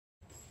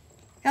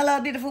Hello,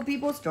 beautiful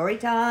people. Story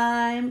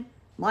time.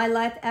 My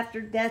Life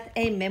After Death,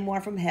 a Memoir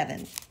from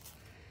Heaven.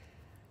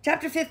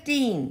 Chapter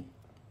 15,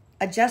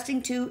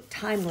 Adjusting to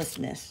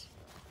Timelessness.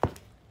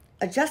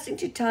 Adjusting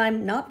to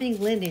time not being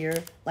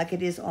linear like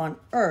it is on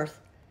Earth,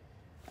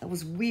 that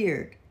was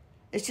weird.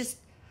 It's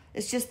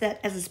just that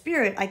as a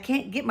spirit, I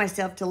can't get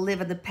myself to live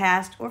in the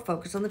past or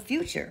focus on the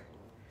future.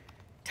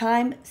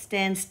 Time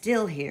stands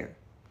still here.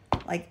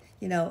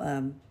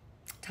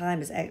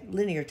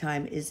 Linear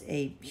time is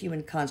a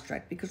human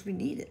construct because we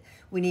need it.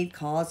 We need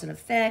cause and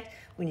effect.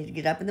 We need to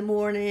get up in the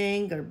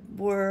morning, go to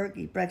work,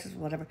 eat breakfast,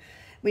 whatever.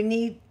 We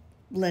need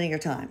linear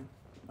time.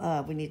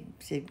 We need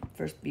to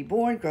first be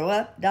born, grow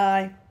up,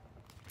 die.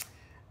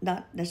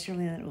 Not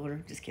necessarily in that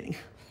order, just kidding.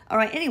 All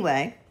right,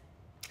 anyway,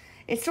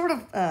 it's sort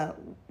of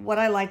what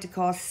I like to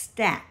call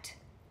stacked.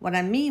 What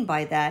I mean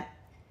by that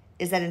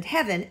is that in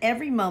heaven,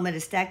 every moment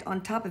is stacked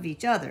on top of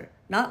each other,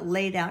 not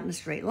laid out in a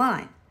straight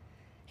line.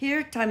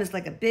 Here, time is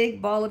like a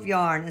big ball of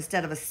yarn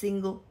instead of a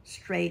single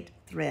straight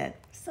thread.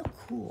 So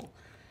cool.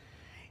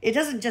 It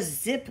doesn't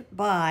just zip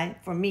by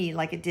for me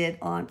like it did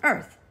on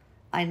Earth.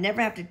 I never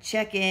have to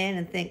check in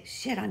and think,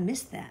 shit, I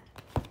missed that.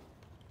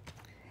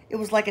 It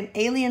was like an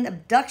alien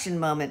abduction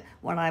moment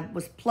when I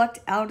was plucked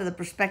out of the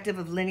perspective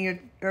of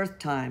linear Earth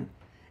time.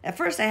 At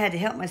first, I had to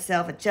help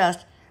myself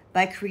adjust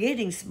by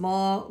creating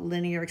small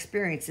linear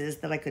experiences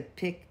that I could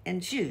pick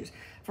and choose.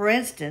 For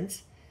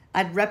instance,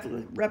 I'd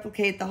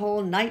replicate the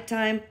whole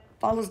nighttime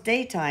follows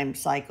daytime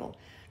cycle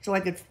so I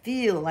could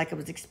feel like I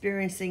was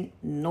experiencing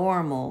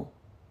normal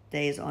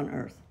days on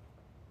Earth.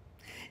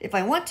 If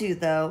I want to,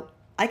 though,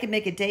 I can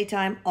make it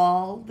daytime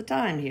all the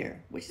time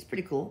here, which is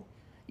pretty cool.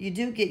 You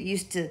do get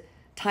used to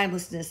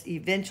timelessness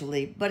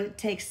eventually, but it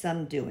takes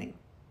some doing.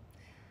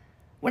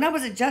 When I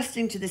was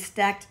adjusting to the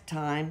stacked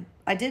time,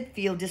 I did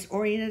feel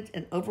disoriented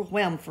and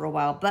overwhelmed for a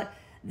while, but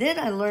then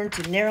I learned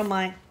to narrow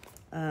my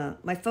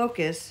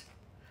focus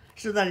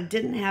so that I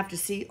didn't have to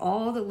see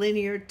all the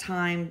linear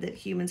time that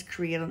humans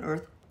create on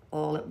Earth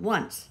all at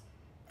once.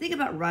 Think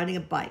about riding a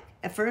bike.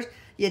 At first,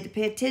 you had to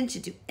pay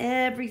attention to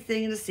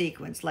everything in the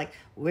sequence, like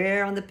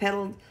where on the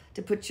pedal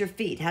to put your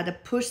feet, how to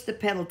push the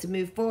pedal to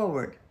move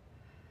forward,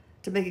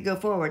 to make it go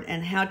forward,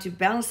 and how to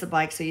balance the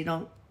bike so you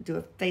don't do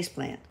a face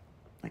plant,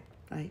 like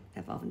I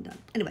have often done.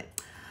 Anyway,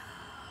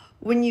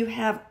 when you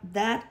have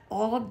that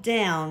all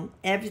down,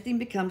 everything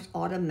becomes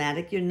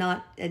automatic. You're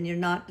not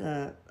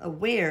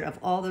aware of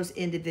all those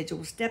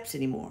individual steps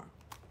anymore.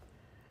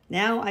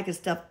 Now I can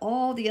stuff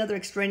all the other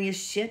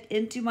extraneous shit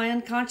into my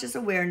unconscious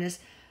awareness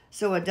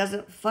so it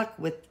doesn't fuck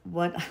with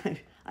what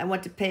I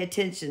want to pay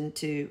attention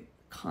to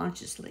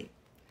consciously.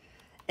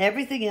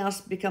 Everything else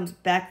becomes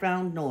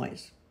background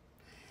noise.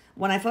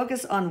 When I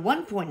focus on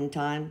one point in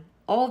time,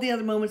 all the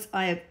other moments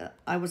I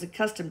was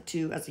accustomed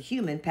to as a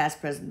human, past,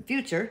 present,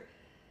 future,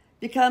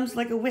 becomes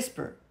like a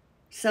whisper,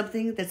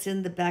 something that's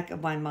in the back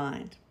of my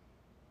mind.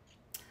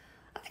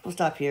 I think we'll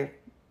stop here.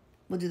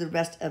 We'll do the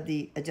rest of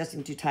the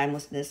adjusting to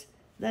timelessness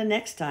the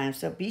next time.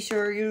 So be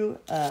sure you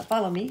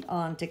follow me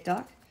on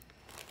TikTok.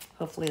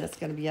 Hopefully that's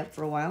going to be up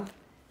for a while.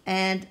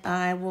 And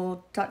I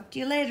will talk to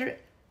you later.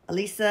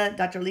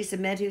 Dr. Lisa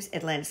Medhus,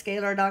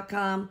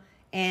 AtlantaScalar.com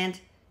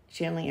and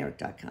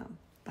ChannelingEric.com.